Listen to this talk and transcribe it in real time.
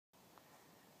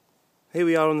Here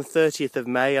we are on the 30th of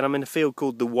May and I'm in a field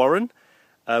called the Warren,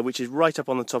 which is right up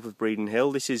on the top of Breeden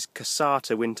Hill. This is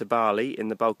cassata winter barley in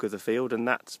the bulk of the field, and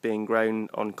that's being grown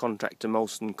on contract to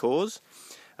Molson Coors.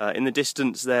 In the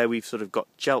distance there we've sort of got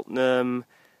Cheltenham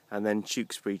and then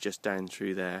Tewkesbury just down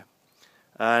through there.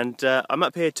 And I'm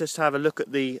up here just to have a look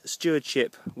at the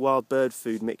Stewardship wild bird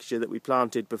food mixture that we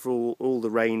planted before all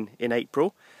the rain in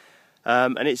April.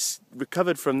 And it's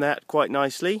recovered from that quite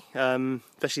nicely,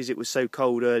 especially as it was so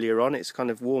cold earlier on. It's kind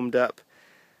of warmed up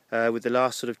with the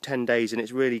last sort of 10 days, and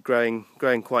it's really growing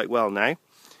quite well now,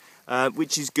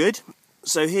 which is good.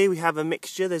 So here we have a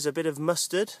mixture. There's a bit of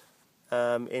mustard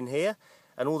in here,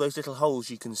 and all those little holes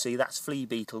you can see, that's flea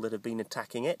beetle that have been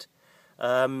attacking it.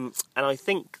 And I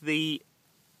think the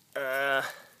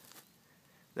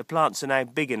plants are now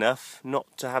big enough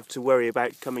not to have to worry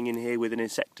about coming in here with an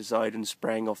insecticide and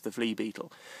spraying off the flea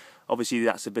beetle. Obviously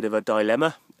that's a bit of a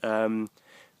dilemma,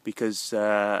 because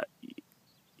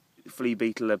flea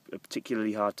beetle are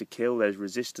particularly hard to kill. There's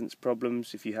resistance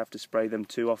problems if you have to spray them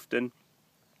too often,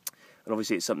 and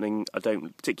obviously it's something I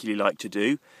don't particularly like to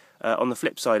do. On the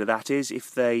flip side of that is, if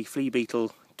the flea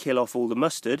beetle kill off all the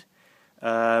mustard,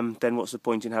 then what's the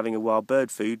point in having a wild bird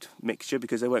food mixture,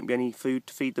 because there won't be any food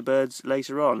to feed the birds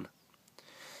later on.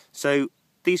 So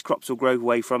these crops will grow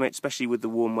away from it, especially with the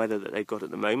warm weather that they've got at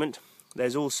the moment.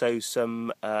 There's also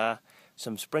some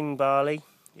spring barley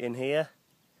in here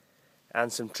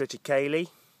and some Triticale,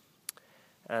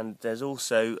 and there's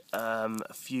also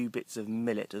a few bits of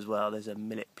millet as well. There's a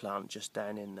millet plant just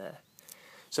down in there.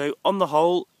 So on the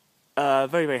whole,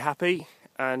 very happy,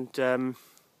 and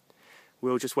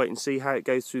we'll just wait and see how it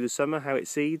goes through the summer, how it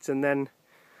seeds, and then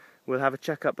we'll have a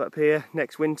check-up up here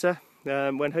next winter,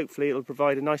 when hopefully it'll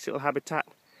provide a nice little habitat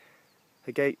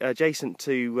adjacent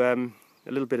to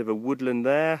a little bit of a woodland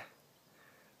there,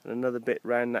 and another bit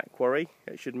round that quarry.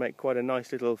 It should make quite a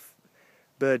nice little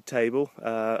bird table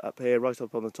up here, right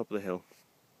up on the top of the hill.